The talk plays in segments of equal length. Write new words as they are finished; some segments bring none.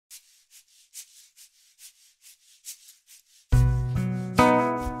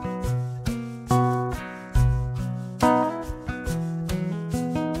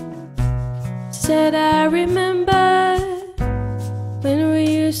Said I remember when we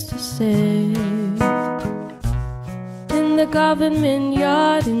used to sit in the government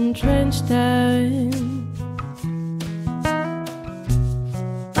yard in Trenchtown,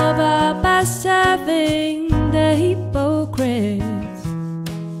 about by serving the hypocrites,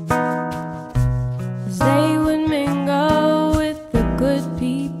 as they would mingle with the good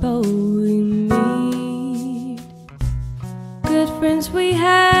people we meet. Good friends we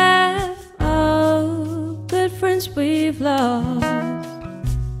have, oh, good friends we've lost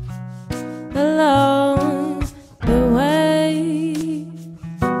along the way.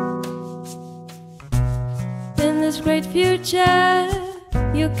 In this great future,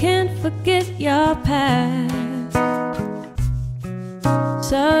 you can't forget your past,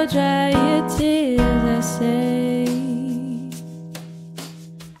 so dry your tears, I say.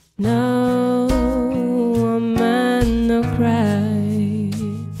 No woman, no cry.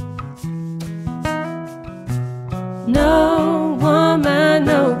 No woman,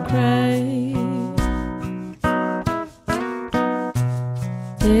 no cry.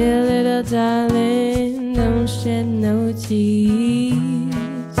 Dear little darling, don't shed no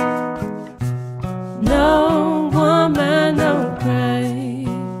tears. No woman, no cry.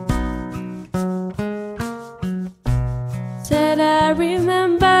 Said I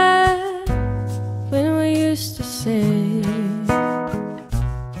remember when we used to sit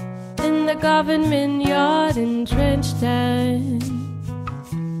in the government yard in Trenchtown,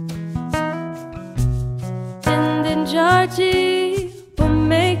 and in Georgie we'll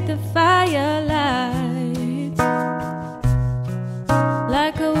make the firelight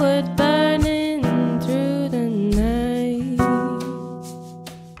like a wood burning through the night.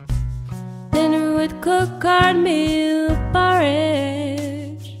 Then we would cook cornmeal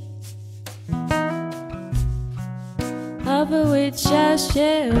porridge, of which I'll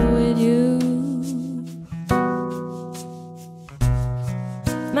share with you.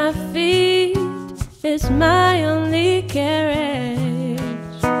 My feet is my only carriage.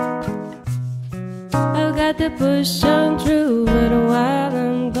 I've got to push on through, but while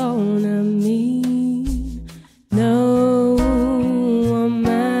I'm gone, I mean no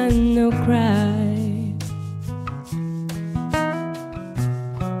woman, no cry.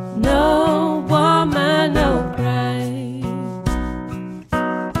 No woman, no cry.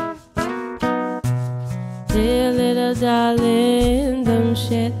 Dear little darling, don't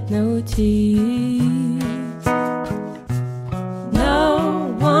shed no tears. No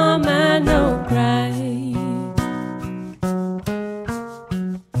woman, no cry.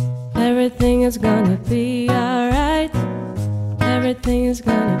 Everything is gonna be alright. Everything is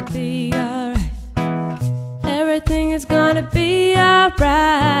gonna be alright. Everything is gonna be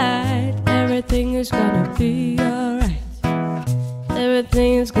alright. Everything is gonna be alright.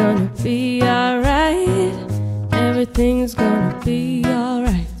 Everything is gonna be alright. Everything is gonna be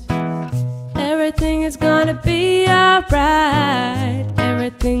alright. Everything is gonna be alright.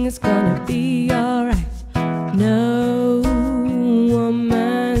 Everything is gonna be alright. No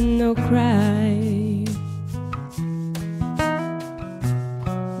woman, no cry.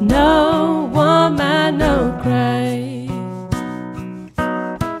 No woman, no cry.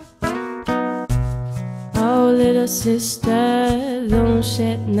 Oh, little sister, don't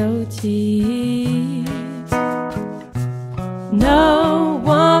shed no tears.